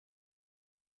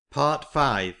Part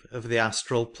 5 of the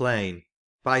Astral Plane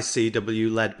by C.W.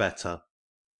 Leadbeater.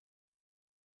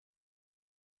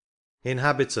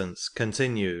 Inhabitants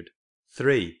continued.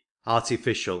 3.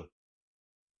 Artificial.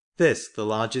 This, the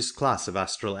largest class of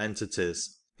astral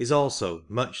entities, is also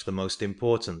much the most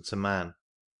important to man.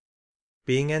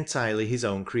 Being entirely his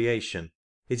own creation,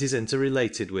 it is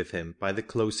interrelated with him by the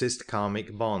closest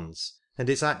karmic bonds, and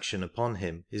its action upon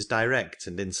him is direct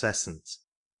and incessant.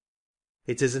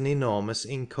 It is an enormous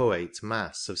inchoate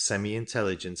mass of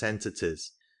semi-intelligent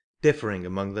entities, differing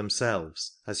among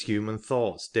themselves as human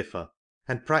thoughts differ,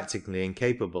 and practically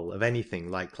incapable of anything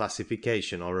like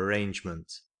classification or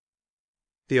arrangement.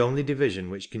 The only division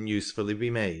which can usefully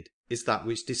be made is that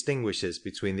which distinguishes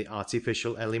between the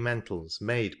artificial elementals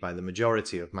made by the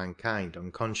majority of mankind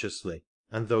unconsciously,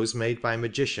 and those made by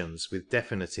magicians with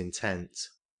definite intent.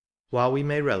 While we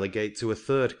may relegate to a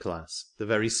third class the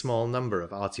very small number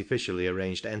of artificially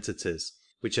arranged entities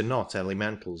which are not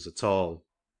elementals at all.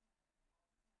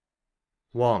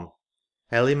 1.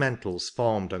 Elementals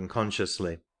formed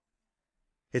unconsciously.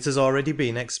 It has already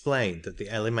been explained that the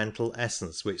elemental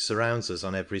essence which surrounds us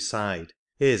on every side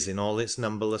is in all its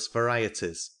numberless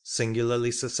varieties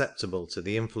singularly susceptible to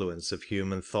the influence of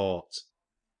human thought.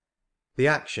 The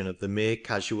action of the mere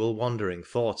casual wandering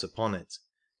thought upon it,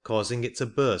 causing it to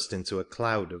burst into a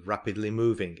cloud of rapidly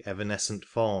moving evanescent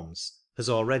forms, has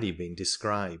already been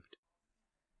described.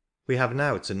 We have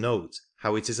now to note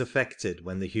how it is affected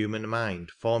when the human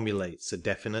mind formulates a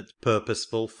definite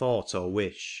purposeful thought or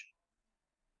wish.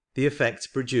 The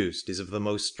effect produced is of the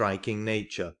most striking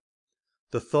nature.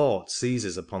 The thought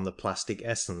seizes upon the plastic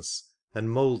essence and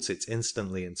moulds it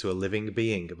instantly into a living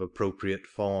being of appropriate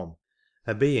form,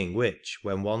 a being which,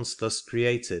 when once thus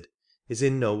created, is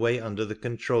in no way under the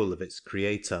control of its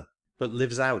creator, but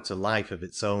lives out a life of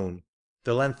its own,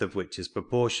 the length of which is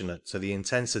proportionate to the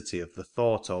intensity of the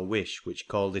thought or wish which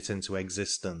called it into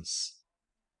existence.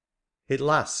 It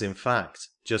lasts, in fact,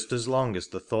 just as long as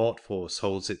the thought force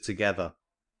holds it together.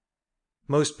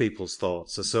 Most people's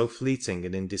thoughts are so fleeting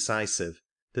and indecisive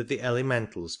that the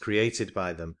elementals created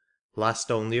by them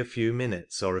last only a few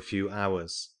minutes or a few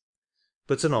hours.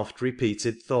 But an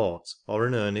oft-repeated thought or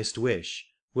an earnest wish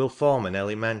will form an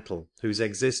elemental whose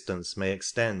existence may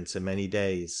extend to many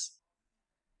days.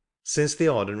 Since the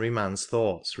ordinary man's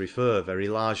thoughts refer very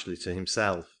largely to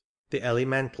himself, the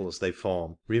elementals they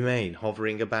form remain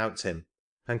hovering about him,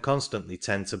 and constantly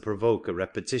tend to provoke a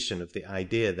repetition of the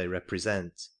idea they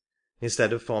represent,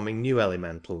 instead of forming new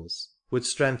elementals, would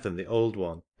strengthen the old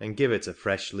one and give it a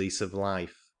fresh lease of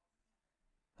life.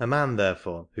 A man,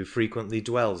 therefore, who frequently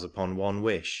dwells upon one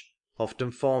wish,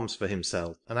 often forms for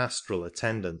himself an astral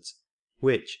attendant,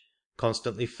 which,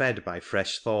 constantly fed by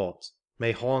fresh thought,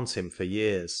 may haunt him for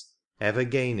years, ever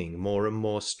gaining more and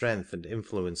more strength and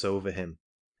influence over him,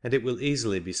 and it will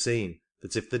easily be seen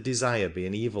that if the desire be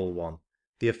an evil one,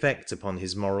 the effect upon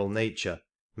his moral nature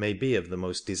may be of the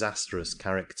most disastrous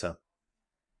character.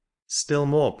 Still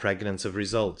more pregnant of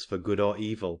results for good or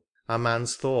evil are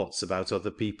man's thoughts about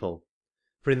other people,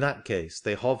 for in that case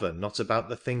they hover not about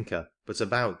the thinker but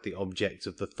about the object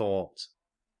of the thought.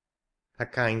 A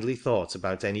kindly thought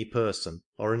about any person,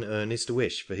 or an earnest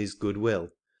wish for his good will,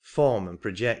 form and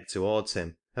project towards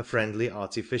him a friendly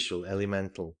artificial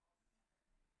elemental.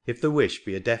 If the wish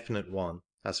be a definite one,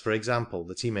 as for example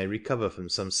that he may recover from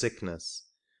some sickness,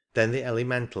 then the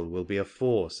elemental will be a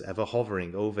force ever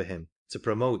hovering over him to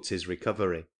promote his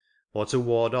recovery, or to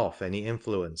ward off any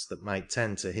influence that might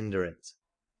tend to hinder it.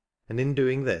 And in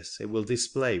doing this it will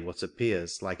display what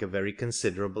appears like a very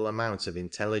considerable amount of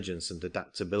intelligence and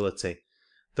adaptability,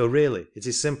 though really it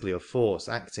is simply a force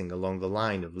acting along the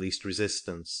line of least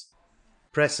resistance,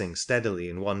 pressing steadily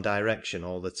in one direction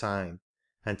all the time,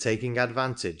 and taking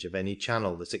advantage of any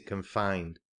channel that it can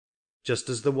find, just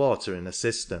as the water in a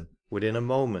cistern would in a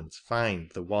moment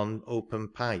find the one open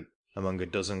pipe among a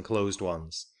dozen closed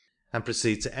ones, and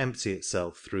proceed to empty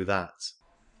itself through that.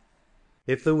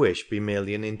 If the wish be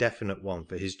merely an indefinite one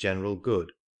for his general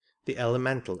good, the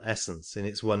elemental essence in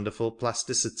its wonderful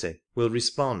plasticity will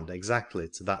respond exactly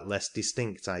to that less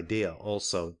distinct idea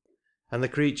also, and the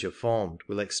creature formed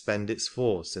will expend its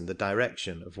force in the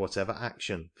direction of whatever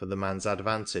action for the man's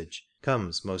advantage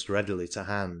comes most readily to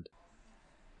hand.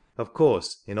 Of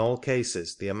course, in all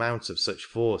cases the amount of such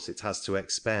force it has to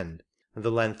expend, and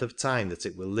the length of time that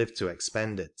it will live to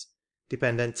expend it,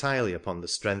 depend entirely upon the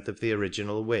strength of the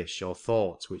original wish or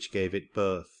thought which gave it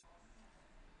birth,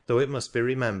 though it must be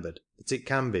remembered that it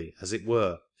can be, as it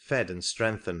were, fed and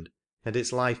strengthened, and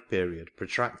its life period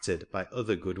protracted by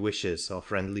other good wishes or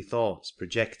friendly thoughts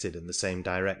projected in the same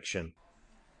direction.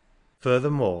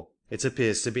 Furthermore, it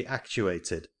appears to be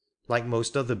actuated, like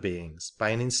most other beings,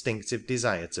 by an instinctive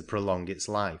desire to prolong its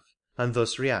life, and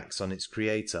thus reacts on its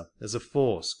creator as a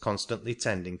force constantly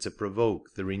tending to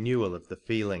provoke the renewal of the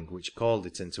feeling which called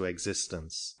it into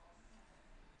existence.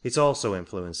 It also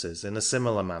influences in a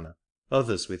similar manner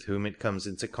others with whom it comes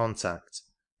into contact,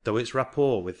 though its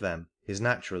rapport with them is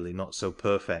naturally not so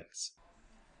perfect.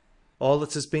 All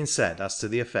that has been said as to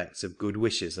the effect of good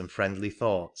wishes and friendly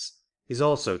thoughts is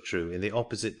also true in the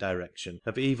opposite direction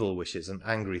of evil wishes and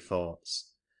angry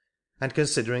thoughts. And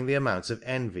considering the amount of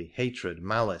envy, hatred,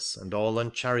 malice, and all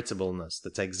uncharitableness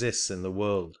that exists in the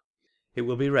world, it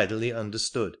will be readily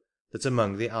understood that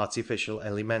among the artificial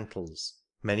elementals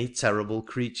many terrible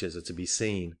creatures are to be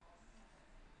seen.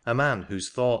 A man whose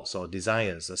thoughts or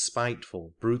desires are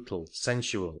spiteful, brutal,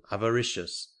 sensual,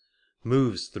 avaricious,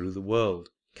 moves through the world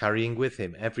carrying with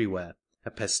him everywhere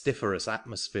a pestiferous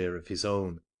atmosphere of his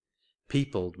own,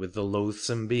 peopled with the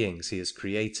loathsome beings he has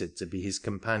created to be his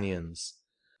companions,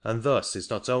 and thus is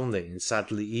not only in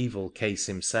sadly evil case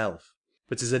himself,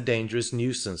 but is a dangerous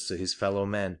nuisance to his fellow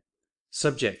men,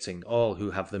 subjecting all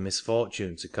who have the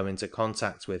misfortune to come into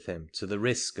contact with him to the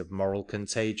risk of moral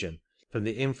contagion from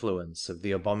the influence of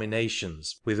the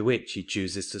abominations with which he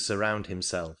chooses to surround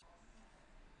himself.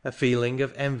 A feeling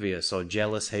of envious or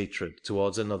jealous hatred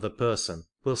towards another person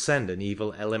will send an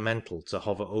evil elemental to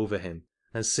hover over him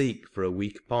and seek for a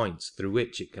weak point through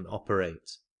which it can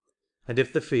operate, and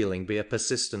if the feeling be a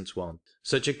persistent one,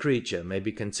 such a creature may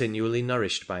be continually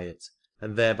nourished by it,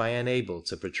 and thereby enabled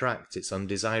to protract its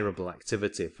undesirable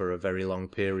activity for a very long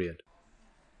period.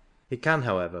 It can,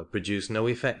 however, produce no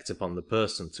effect upon the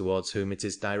person towards whom it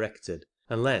is directed,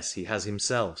 unless he has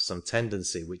himself some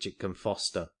tendency which it can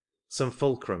foster, some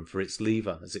fulcrum for its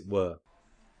lever, as it were.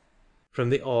 From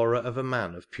the aura of a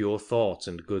man of pure thought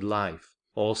and good life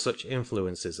all such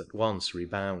influences at once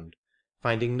rebound,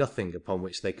 finding nothing upon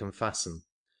which they can fasten,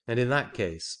 and in that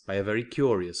case, by a very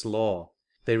curious law,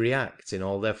 they react in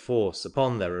all their force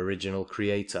upon their original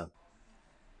creator.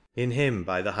 In him,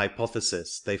 by the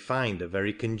hypothesis, they find a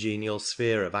very congenial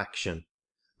sphere of action,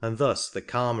 and thus the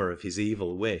karma of his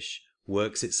evil wish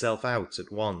works itself out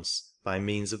at once by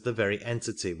means of the very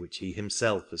entity which he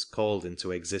himself has called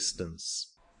into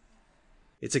existence.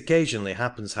 It occasionally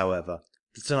happens, however,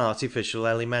 that an artificial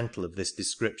elemental of this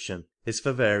description is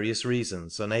for various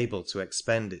reasons unable to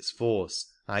expend its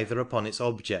force either upon its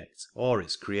object or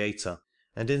its creator,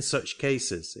 and in such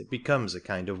cases it becomes a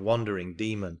kind of wandering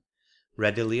demon,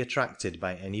 readily attracted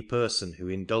by any person who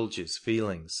indulges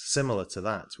feelings similar to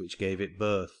that which gave it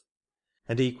birth,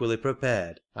 and equally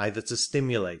prepared either to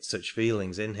stimulate such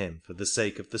feelings in him for the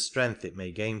sake of the strength it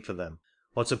may gain for them,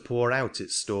 or to pour out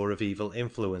its store of evil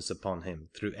influence upon him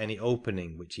through any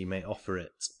opening which he may offer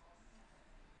it.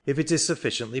 If it is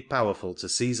sufficiently powerful to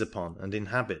seize upon and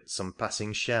inhabit some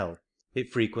passing shell,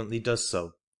 it frequently does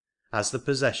so, as the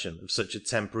possession of such a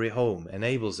temporary home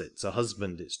enables it to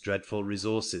husband its dreadful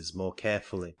resources more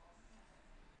carefully.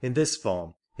 In this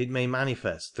form it may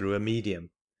manifest through a medium,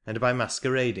 and by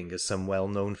masquerading as some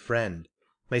well-known friend,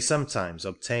 may sometimes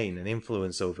obtain an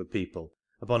influence over people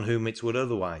upon whom it would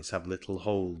otherwise have little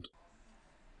hold.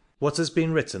 What has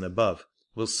been written above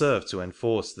will serve to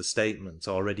enforce the statement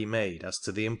already made as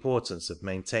to the importance of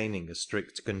maintaining a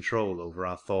strict control over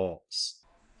our thoughts.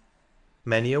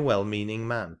 Many a well-meaning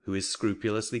man who is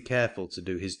scrupulously careful to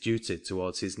do his duty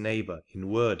towards his neighbour in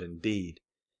word and deed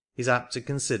is apt to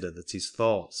consider that his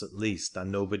thoughts at least are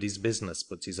nobody's business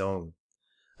but his own,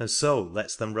 and so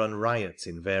lets them run riot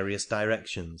in various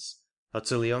directions,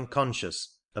 utterly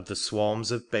unconscious of the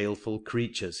swarms of baleful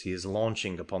creatures he is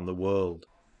launching upon the world.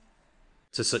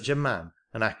 To such a man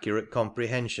an accurate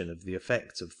comprehension of the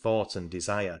effect of thought and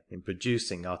desire in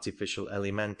producing artificial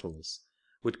elementals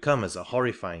would come as a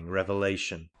horrifying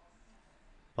revelation.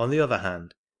 On the other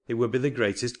hand, it would be the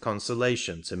greatest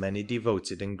consolation to many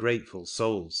devoted and grateful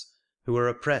souls who are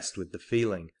oppressed with the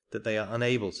feeling that they are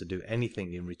unable to do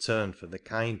anything in return for the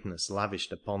kindness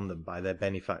lavished upon them by their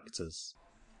benefactors.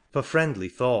 For friendly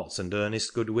thoughts and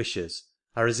earnest good wishes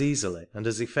are as easily and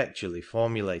as effectually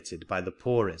formulated by the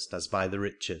poorest as by the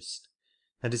richest,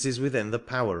 and it is within the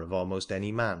power of almost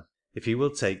any man, if he will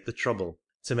take the trouble,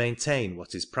 to maintain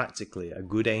what is practically a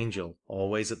good angel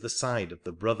always at the side of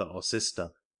the brother or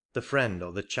sister, the friend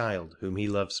or the child whom he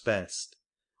loves best,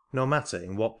 no matter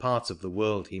in what part of the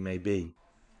world he may be.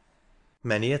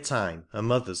 Many a time a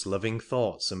mother's loving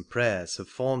thoughts and prayers have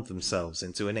formed themselves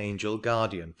into an angel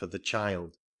guardian for the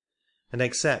child, and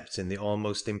except in the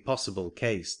almost impossible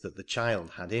case that the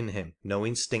child had in him no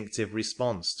instinctive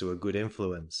response to a good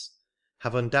influence,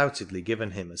 have undoubtedly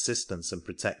given him assistance and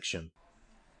protection.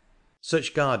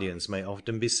 Such guardians may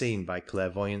often be seen by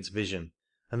clairvoyant vision,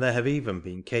 and there have even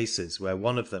been cases where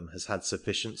one of them has had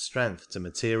sufficient strength to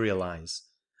materialize,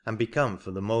 and become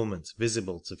for the moment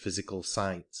visible to physical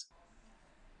sight.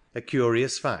 A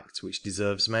curious fact which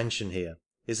deserves mention here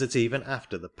is that even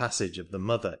after the passage of the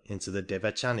mother into the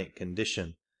devachanic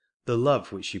condition, the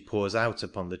love which she pours out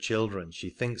upon the children she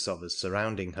thinks of as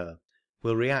surrounding her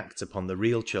will react upon the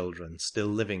real children still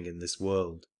living in this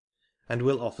world, and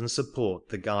will often support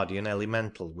the guardian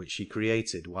elemental which she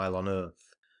created while on earth,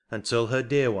 until her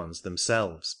dear ones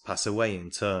themselves pass away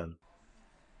in turn.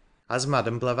 As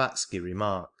Madame Blavatsky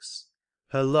remarks,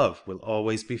 her love will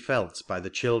always be felt by the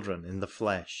children in the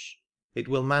flesh. It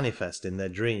will manifest in their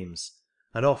dreams,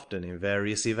 and often in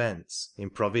various events, in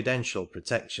providential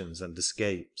protections and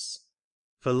escapes.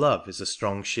 For love is a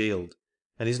strong shield,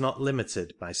 and is not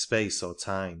limited by space or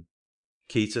time.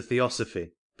 Key to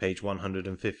Theosophy, page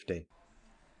 150.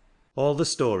 All the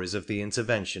stories of the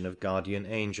intervention of guardian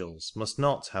angels must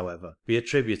not, however, be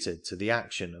attributed to the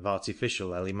action of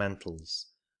artificial elementals,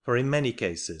 for in many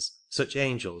cases such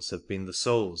angels have been the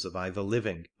souls of either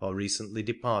living or recently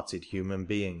departed human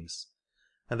beings,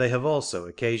 and they have also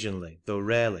occasionally, though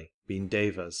rarely, been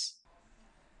devas.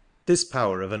 This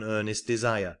power of an earnest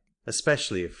desire,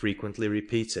 especially if frequently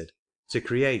repeated, to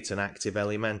create an active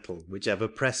elemental which ever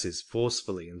presses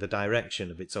forcefully in the direction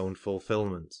of its own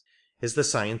fulfilment, is the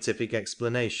scientific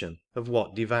explanation of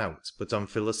what devout but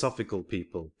unphilosophical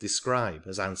people describe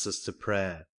as answers to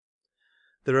prayer.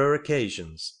 There are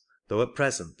occasions, though at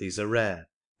present these are rare,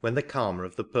 when the karma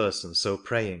of the person so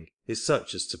praying is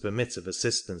such as to permit of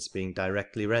assistance being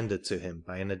directly rendered to him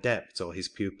by an adept or his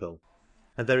pupil,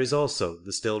 and there is also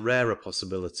the still rarer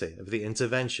possibility of the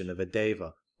intervention of a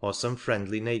deva or some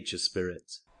friendly nature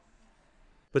spirit.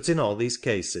 But in all these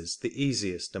cases the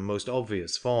easiest and most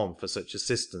obvious form for such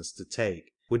assistance to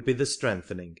take would be the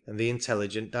strengthening and the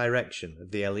intelligent direction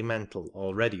of the elemental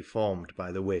already formed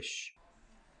by the wish.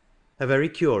 A very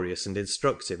curious and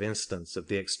instructive instance of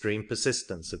the extreme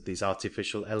persistence of these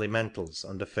artificial elementals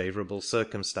under favourable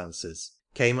circumstances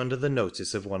came under the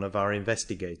notice of one of our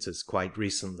investigators quite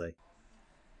recently.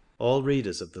 All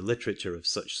readers of the literature of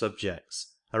such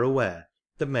subjects are aware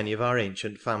that many of our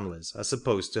ancient families are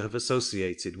supposed to have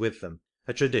associated with them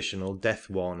a traditional death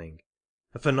warning,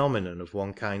 a phenomenon of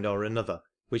one kind or another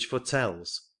which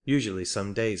foretells, usually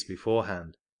some days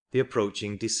beforehand, the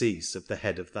approaching decease of the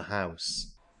head of the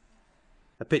house.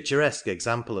 A picturesque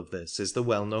example of this is the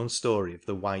well-known story of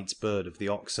the White Bird of the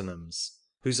Oxenhams,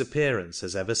 whose appearance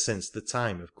has ever since the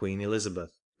time of Queen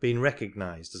Elizabeth been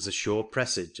recognized as a sure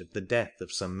presage of the death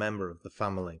of some member of the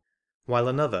family, while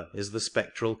another is the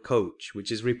spectral coach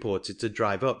which is reported to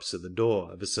drive up to the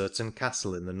door of a certain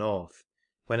castle in the north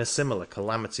when a similar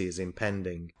calamity is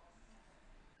impending.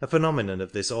 A phenomenon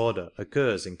of this order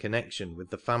occurs in connection with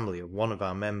the family of one of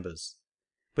our members,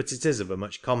 but it is of a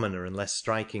much commoner and less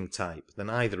striking type than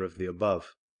either of the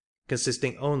above,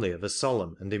 consisting only of a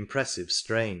solemn and impressive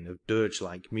strain of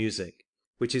dirge-like music,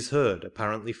 which is heard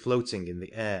apparently floating in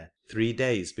the air 3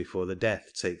 days before the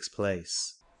death takes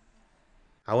place.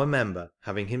 Our member,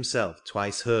 having himself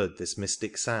twice heard this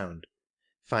mystic sound,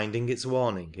 finding its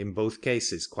warning in both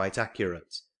cases quite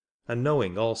accurate, and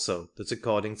knowing also that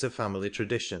according to family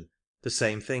tradition the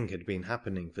same thing had been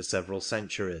happening for several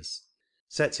centuries,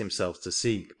 set himself to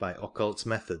seek by occult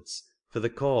methods for the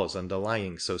cause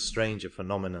underlying so strange a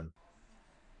phenomenon.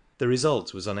 The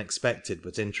result was unexpected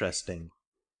but interesting.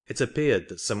 It appeared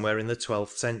that somewhere in the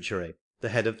 12th century the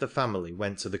head of the family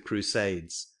went to the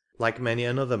Crusades, like many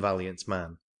another valiant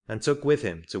man, and took with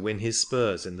him to win his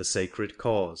spurs in the sacred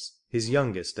cause his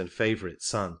youngest and favourite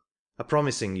son, a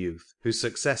promising youth whose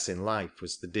success in life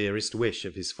was the dearest wish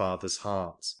of his father's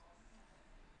heart.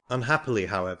 Unhappily,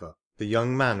 however, the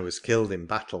young man was killed in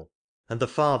battle, and the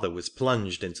father was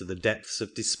plunged into the depths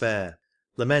of despair,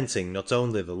 lamenting not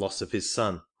only the loss of his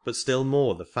son, but still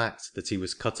more the fact that he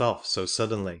was cut off so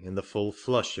suddenly in the full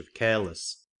flush of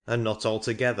careless and not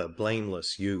altogether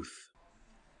blameless youth.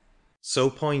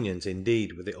 So poignant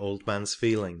indeed were the old man's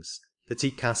feelings that he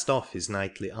cast off his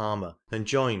knightly armour and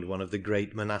joined one of the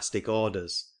great monastic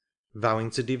orders,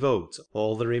 vowing to devote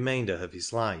all the remainder of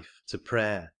his life to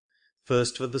prayer,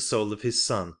 first for the soul of his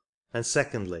son, and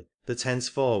secondly that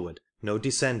henceforward no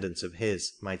descendant of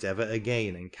his might ever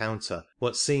again encounter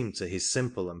what seemed to his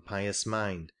simple and pious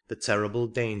mind the terrible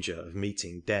danger of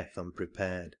meeting death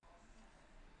unprepared.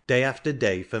 Day after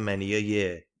day for many a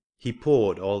year he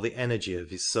poured all the energy of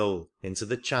his soul into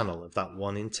the channel of that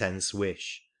one intense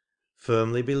wish,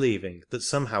 firmly believing that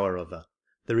somehow or other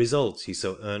the result he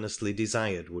so earnestly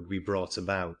desired would be brought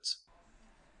about.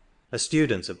 A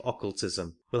student of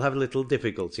occultism will have little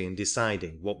difficulty in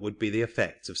deciding what would be the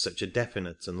effect of such a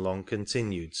definite and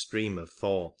long-continued stream of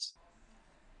thought.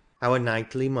 Our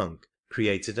knightly monk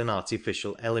created an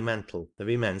artificial elemental of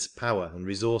immense power and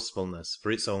resourcefulness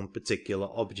for its own particular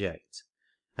object,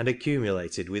 and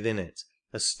accumulated within it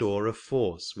a store of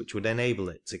force which would enable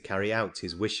it to carry out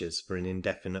his wishes for an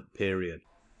indefinite period.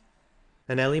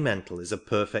 An elemental is a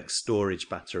perfect storage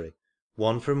battery,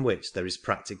 one from which there is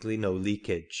practically no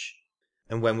leakage,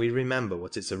 and when we remember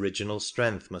what its original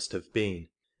strength must have been,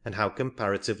 and how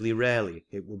comparatively rarely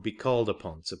it would be called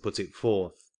upon to put it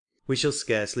forth, we shall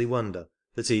scarcely wonder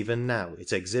that even now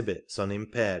it exhibits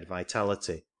unimpaired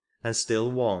vitality, and still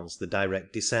warns the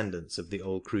direct descendants of the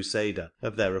old Crusader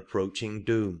of their approaching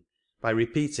doom by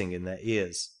repeating in their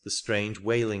ears the strange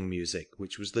wailing music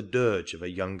which was the dirge of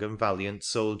a young and valiant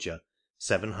soldier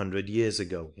 700 years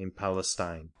ago in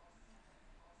Palestine.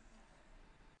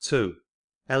 2.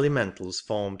 Elementals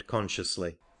formed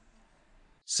consciously.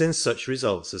 Since such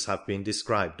results as have been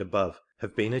described above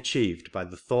have been achieved by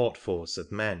the thought force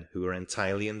of men who were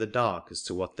entirely in the dark as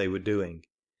to what they were doing,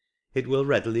 it will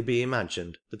readily be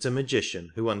imagined that a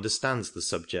magician who understands the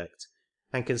subject,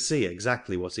 and can see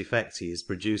exactly what effect he is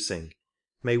producing,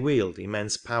 may wield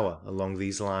immense power along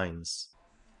these lines.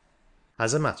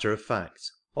 As a matter of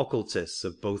fact, occultists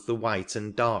of both the white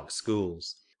and dark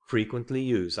schools frequently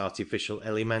use artificial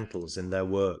elementals in their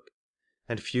work,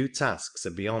 and few tasks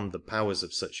are beyond the powers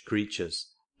of such creatures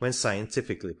when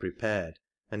scientifically prepared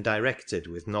and directed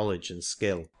with knowledge and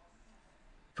skill.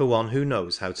 For one who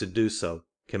knows how to do so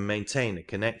can maintain a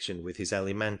connection with his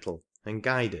elemental and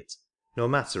guide it, no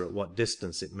matter at what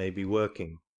distance it may be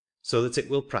working, so that it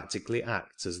will practically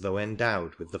act as though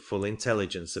endowed with the full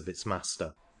intelligence of its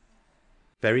master.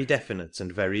 Very definite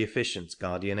and very efficient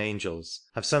guardian angels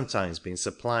have sometimes been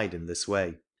supplied in this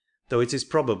way, though it is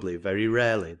probably very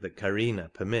rarely that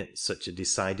Karina permits such a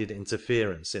decided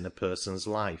interference in a person's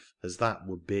life as that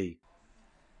would be.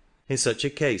 In such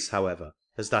a case, however,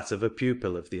 as that of a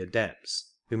pupil of the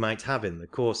adepts, who might have in the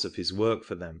course of his work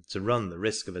for them to run the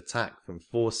risk of attack from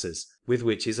forces with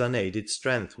which his unaided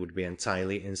strength would be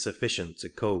entirely insufficient to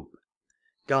cope,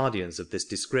 guardians of this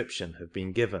description have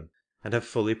been given and have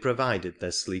fully provided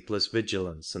their sleepless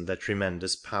vigilance and their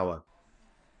tremendous power.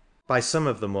 By some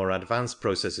of the more advanced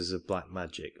processes of black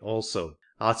magic, also,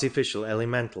 artificial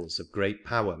elementals of great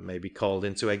power may be called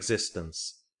into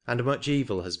existence, and much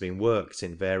evil has been worked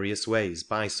in various ways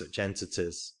by such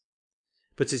entities.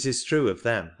 But it is true of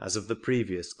them, as of the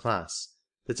previous class,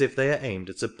 that if they are aimed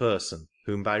at a person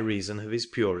whom by reason of his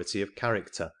purity of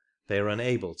character they are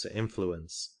unable to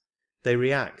influence, they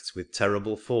react with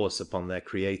terrible force upon their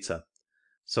creator,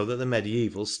 so that the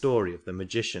medieval story of the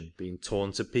magician being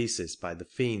torn to pieces by the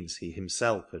fiends he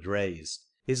himself had raised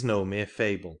is no mere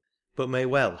fable, but may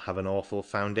well have an awful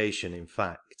foundation in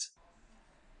fact.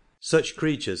 Such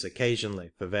creatures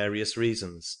occasionally, for various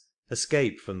reasons,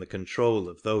 escape from the control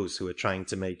of those who are trying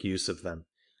to make use of them,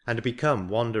 and become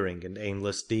wandering and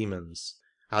aimless demons,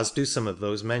 as do some of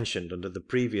those mentioned under the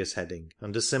previous heading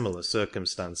under similar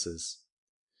circumstances.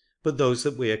 But those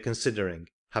that we are considering,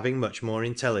 having much more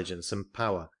intelligence and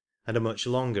power, and a much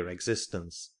longer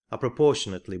existence, are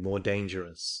proportionately more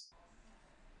dangerous.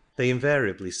 They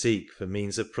invariably seek for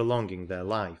means of prolonging their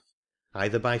life,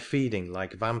 either by feeding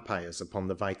like vampires upon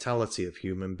the vitality of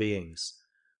human beings,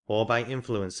 or by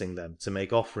influencing them to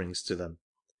make offerings to them,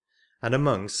 and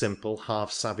among simple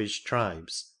half-savage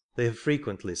tribes they have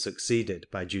frequently succeeded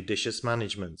by judicious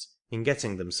management in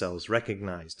getting themselves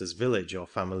recognized as village or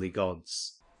family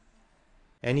gods.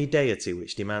 Any deity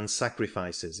which demands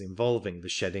sacrifices involving the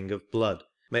shedding of blood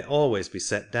may always be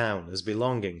set down as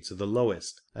belonging to the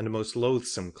lowest and most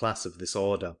loathsome class of this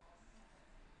order.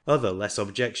 Other less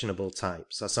objectionable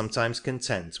types are sometimes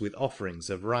content with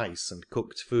offerings of rice and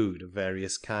cooked food of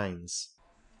various kinds.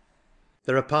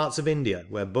 There are parts of India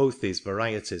where both these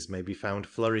varieties may be found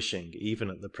flourishing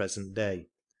even at the present day,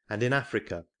 and in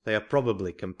Africa they are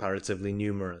probably comparatively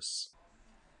numerous.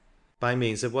 By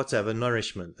means of whatever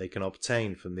nourishment they can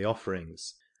obtain from the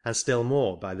offerings, and still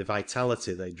more by the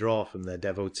vitality they draw from their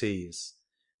devotees,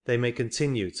 they may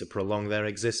continue to prolong their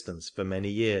existence for many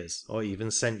years or even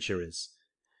centuries,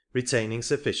 retaining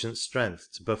sufficient strength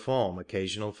to perform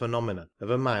occasional phenomena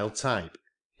of a mild type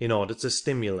in order to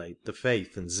stimulate the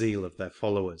faith and zeal of their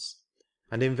followers,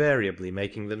 and invariably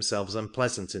making themselves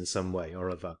unpleasant in some way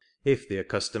or other if the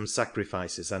accustomed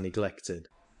sacrifices are neglected.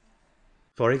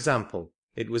 For example,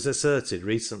 it was asserted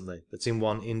recently that in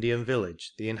one Indian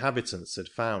village the inhabitants had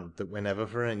found that whenever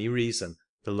for any reason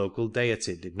the local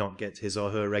deity did not get his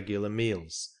or her regular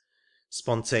meals,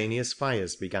 spontaneous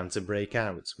fires began to break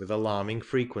out with alarming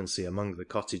frequency among the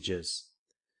cottages,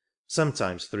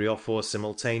 sometimes 3 or 4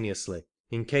 simultaneously,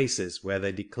 in cases where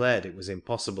they declared it was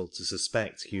impossible to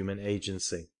suspect human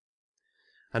agency.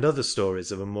 And other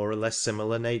stories of a more or less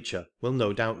similar nature will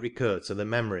no doubt recur to the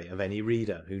memory of any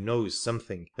reader who knows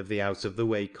something of the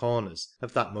out-of-the-way corners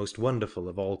of that most wonderful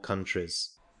of all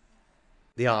countries.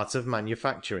 The art of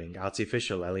manufacturing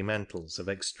artificial elementals of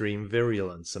extreme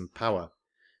virulence and power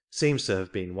seems to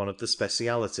have been one of the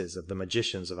specialities of the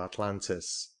magicians of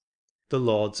Atlantis, the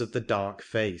Lords of the Dark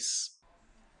Face.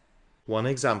 One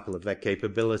example of their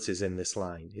capabilities in this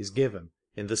line is given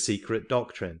in The Secret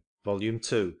Doctrine, Volume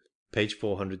 2, page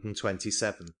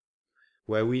 427,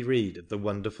 where we read of the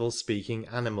wonderful speaking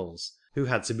animals who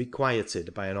had to be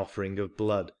quieted by an offering of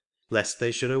blood, lest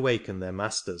they should awaken their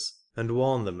masters and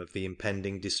warn them of the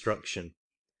impending destruction.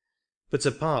 But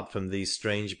apart from these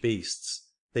strange beasts,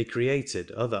 they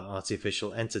created other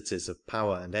artificial entities of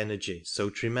power and energy so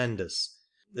tremendous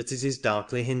that it is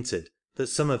darkly hinted that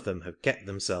some of them have kept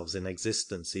themselves in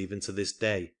existence even to this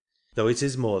day, though it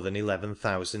is more than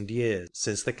 11,000 years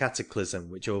since the cataclysm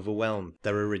which overwhelmed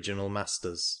their original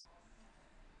masters.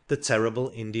 The terrible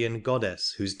Indian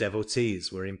goddess whose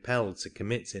devotees were impelled to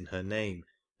commit in her name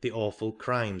the awful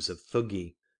crimes of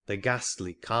Thuggee, the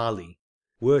ghastly Kali,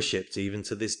 worshipped even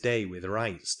to this day with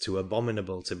rites too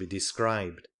abominable to be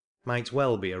described, might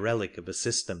well be a relic of a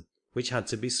system which had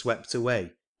to be swept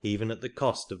away even at the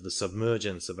cost of the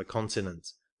submergence of a continent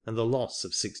and the loss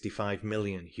of 65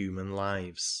 million human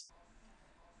lives.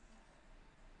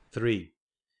 3.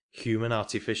 Human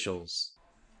Artificials.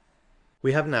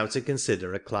 We have now to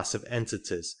consider a class of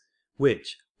entities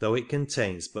which, though it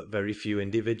contains but very few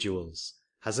individuals,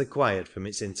 has acquired from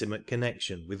its intimate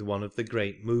connection with one of the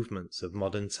great movements of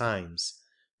modern times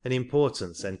an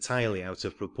importance entirely out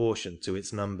of proportion to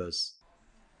its numbers.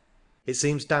 It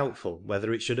seems doubtful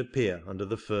whether it should appear under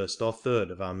the first or third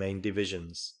of our main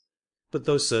divisions, but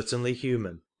though certainly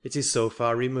human, it is so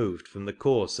far removed from the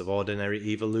course of ordinary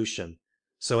evolution,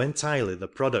 so entirely the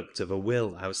product of a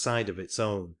will outside of its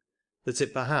own, that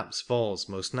it perhaps falls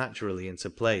most naturally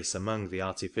into place among the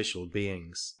artificial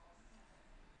beings.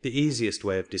 The easiest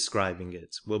way of describing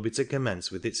it will be to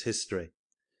commence with its history,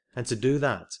 and to do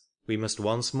that we must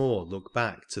once more look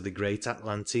back to the great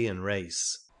Atlantean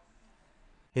race.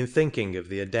 In thinking of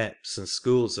the adepts and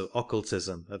schools of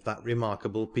occultism of that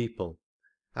remarkable people,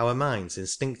 our minds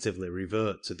instinctively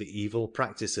revert to the evil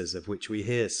practices of which we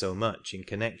hear so much in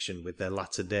connection with their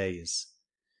latter days.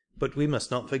 But we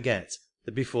must not forget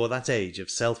that before that age of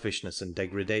selfishness and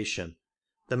degradation,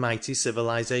 the mighty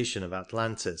civilization of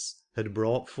Atlantis had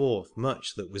brought forth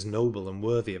much that was noble and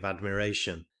worthy of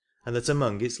admiration, and that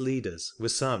among its leaders were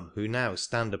some who now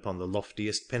stand upon the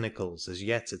loftiest pinnacles as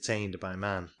yet attained by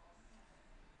man.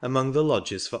 Among the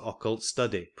lodges for occult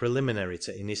study preliminary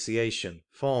to initiation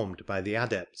formed by the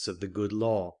adepts of the good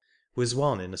law was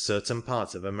one in a certain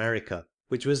part of America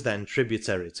which was then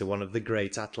tributary to one of the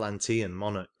great Atlantean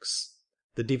monarchs,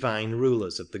 the divine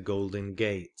rulers of the Golden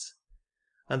Gate.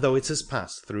 And though it has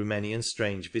passed through many and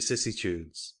strange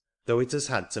vicissitudes, though it has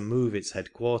had to move its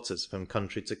headquarters from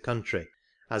country to country,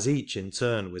 as each in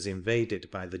turn was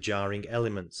invaded by the jarring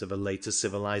elements of a later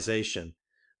civilization,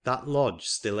 that lodge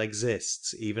still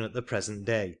exists even at the present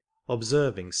day,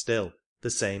 observing still the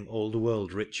same old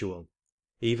world ritual,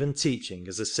 even teaching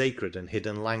as a sacred and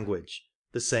hidden language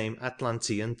the same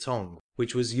Atlantean tongue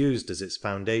which was used as its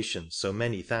foundation so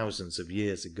many thousands of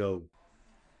years ago.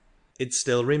 It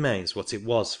still remains what it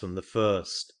was from the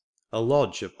first, a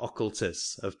lodge of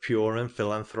occultists of pure and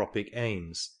philanthropic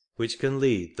aims, which can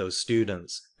lead those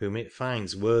students whom it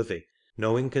finds worthy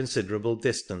no inconsiderable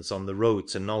distance on the road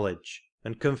to knowledge,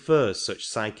 and confers such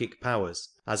psychic powers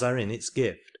as are in its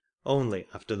gift only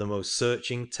after the most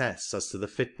searching tests as to the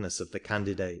fitness of the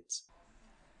candidate.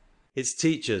 Its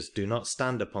teachers do not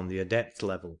stand upon the adept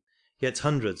level, yet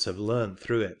hundreds have learnt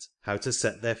through it how to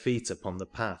set their feet upon the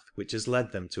path which has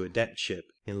led them to adeptship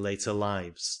in later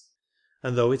lives,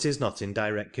 and though it is not in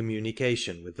direct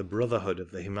communication with the brotherhood of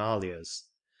the Himalayas,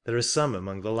 there are some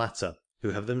among the latter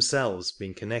who have themselves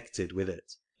been connected with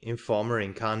it in former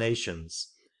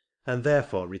incarnations, and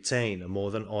therefore retain a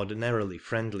more than ordinarily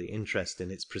friendly interest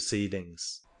in its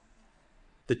proceedings.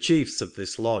 The chiefs of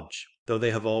this lodge, though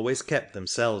they have always kept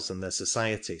themselves and their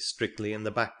society strictly in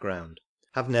the background,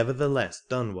 have nevertheless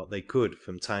done what they could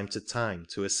from time to time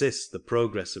to assist the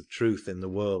progress of truth in the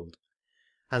world,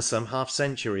 and some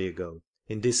half-century ago,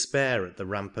 in despair at the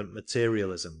rampant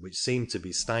materialism which seemed to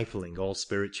be stifling all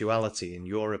spirituality in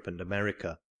Europe and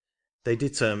America, they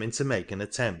determined to make an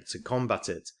attempt to combat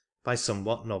it by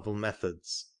somewhat novel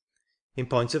methods, in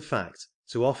point of fact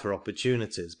to offer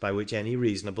opportunities by which any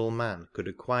reasonable man could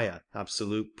acquire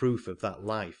absolute proof of that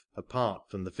life apart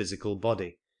from the physical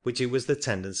body, which it was the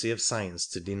tendency of science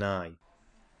to deny.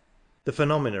 The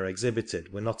phenomena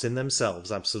exhibited were not in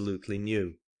themselves absolutely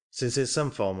new, since in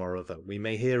some form or other we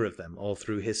may hear of them all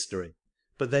through history,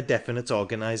 but their definite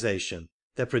organization,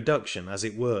 their production as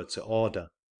it were to order,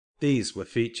 these were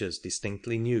features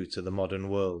distinctly new to the modern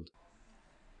world.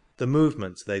 The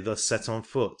movement they thus set on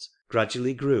foot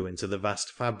gradually grew into the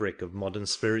vast fabric of modern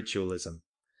spiritualism,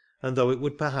 and though it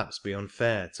would perhaps be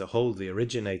unfair to hold the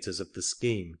originators of the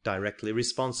scheme directly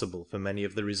responsible for many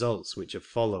of the results which have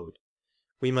followed,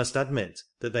 we must admit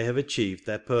that they have achieved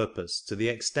their purpose to the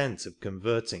extent of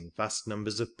converting vast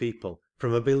numbers of people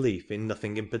from a belief in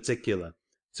nothing in particular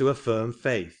to a firm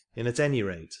faith in at any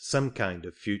rate some kind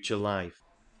of future life.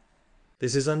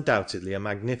 This is undoubtedly a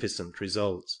magnificent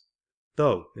result,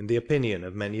 though, in the opinion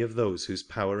of many of those whose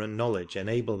power and knowledge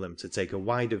enable them to take a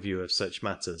wider view of such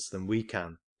matters than we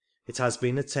can, it has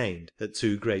been attained at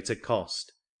too great a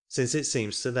cost, since it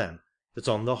seems to them that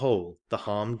on the whole the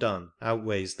harm done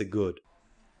outweighs the good.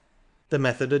 The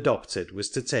method adopted was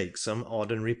to take some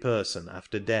ordinary person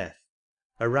after death,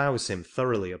 arouse him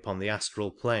thoroughly upon the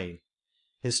astral plane,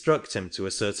 instruct him to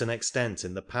a certain extent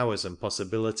in the powers and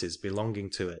possibilities belonging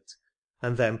to it,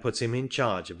 and then put him in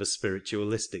charge of a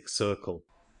spiritualistic circle.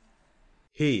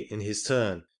 He, in his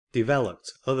turn,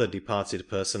 developed other departed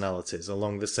personalities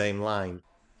along the same line.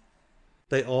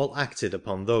 They all acted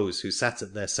upon those who sat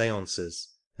at their seances,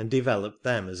 and developed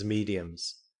them as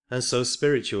mediums, and so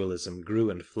spiritualism grew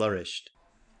and flourished.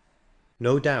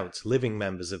 No doubt living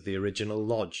members of the original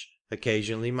lodge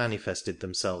occasionally manifested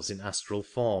themselves in astral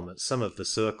form at some of the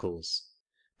circles.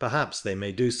 Perhaps they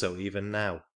may do so even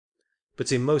now.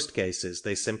 But in most cases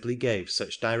they simply gave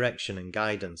such direction and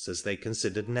guidance as they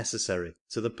considered necessary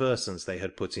to the persons they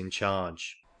had put in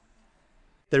charge.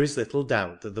 There is little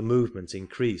doubt that the movement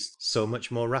increased so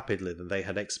much more rapidly than they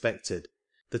had expected,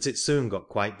 that it soon got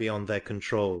quite beyond their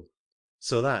control,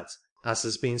 so that, as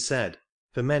has been said,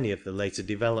 for many of the later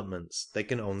developments they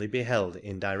can only be held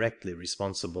indirectly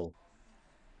responsible.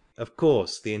 Of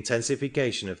course, the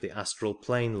intensification of the astral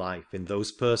plane life in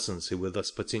those persons who were thus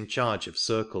put in charge of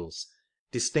circles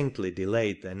distinctly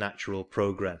delayed their natural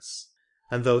progress,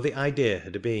 and though the idea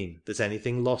had been that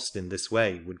anything lost in this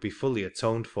way would be fully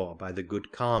atoned for by the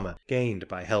good karma gained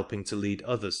by helping to lead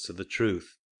others to the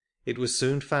truth, it was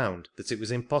soon found that it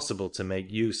was impossible to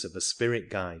make use of a spirit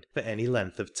guide for any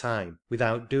length of time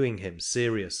without doing him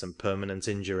serious and permanent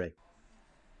injury.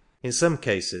 In some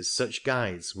cases such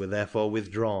guides were therefore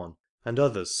withdrawn, and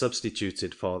others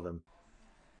substituted for them.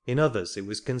 In others it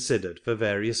was considered for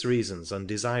various reasons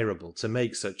undesirable to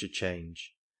make such a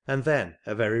change, and then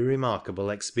a very remarkable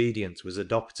expedient was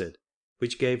adopted,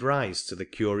 which gave rise to the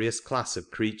curious class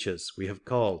of creatures we have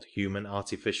called human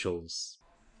artificials.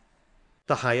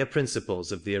 The higher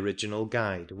principles of the original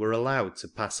guide were allowed to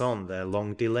pass on their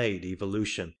long-delayed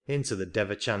evolution into the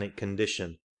devachanic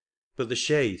condition, but the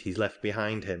shade he left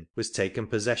behind him was taken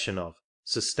possession of,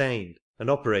 sustained, and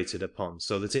operated upon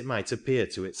so that it might appear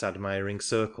to its admiring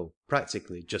circle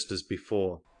practically just as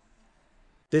before.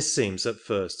 This seems at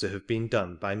first to have been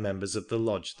done by members of the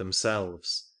lodge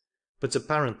themselves, but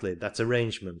apparently that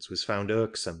arrangement was found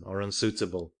irksome or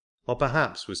unsuitable, or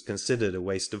perhaps was considered a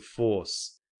waste of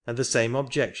force, and the same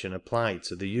objection applied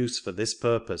to the use for this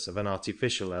purpose of an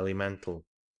artificial elemental.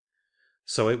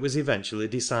 So it was eventually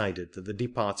decided that the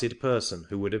departed person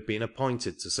who would have been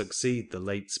appointed to succeed the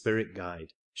late spirit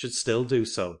guide should still do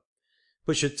so,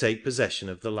 but should take possession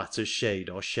of the latter's shade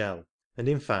or shell, and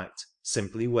in fact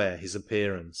simply wear his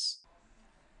appearance.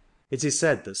 It is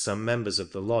said that some members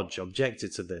of the lodge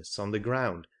objected to this on the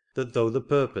ground that though the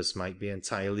purpose might be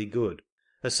entirely good,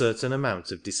 a certain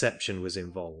amount of deception was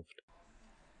involved.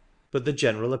 But the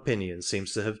general opinion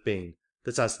seems to have been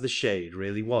that as the shade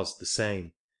really was the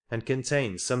same, and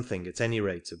contained something at any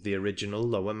rate of the original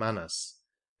lower Manas,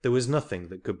 there was nothing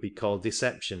that could be called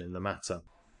deception in the matter.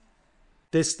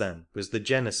 This, then, was the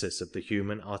genesis of the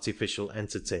human artificial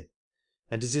entity,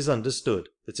 and it is understood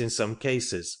that in some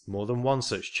cases more than one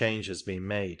such change has been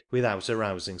made without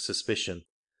arousing suspicion,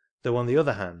 though on the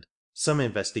other hand some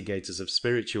investigators of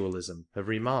spiritualism have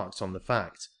remarked on the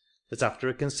fact that after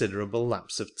a considerable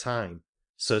lapse of time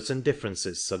certain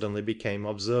differences suddenly became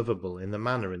observable in the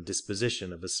manner and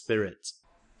disposition of a spirit.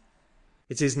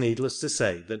 It is needless to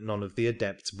say that none of the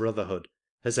adept brotherhood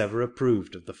has ever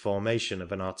approved of the formation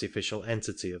of an artificial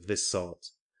entity of this sort,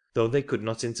 though they could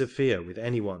not interfere with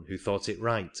anyone who thought it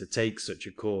right to take such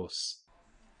a course.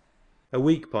 A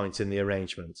weak point in the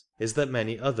arrangement is that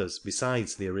many others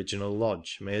besides the original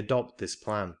lodge may adopt this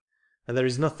plan, and there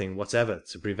is nothing whatever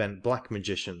to prevent black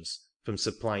magicians from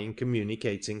supplying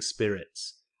communicating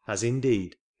spirits, as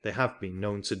indeed they have been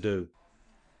known to do.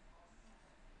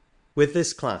 With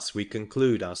this class we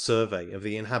conclude our survey of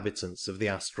the inhabitants of the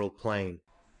astral plane.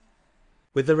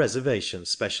 With the reservation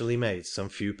specially made some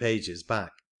few pages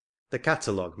back, the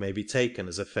catalogue may be taken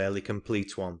as a fairly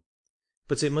complete one,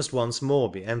 but it must once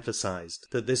more be emphasized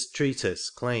that this treatise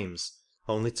claims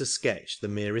only to sketch the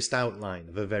merest outline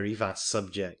of a very vast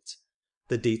subject,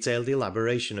 the detailed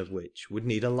elaboration of which would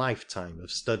need a lifetime of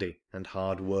study and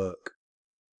hard work.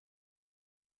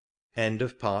 End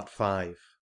of Part 5.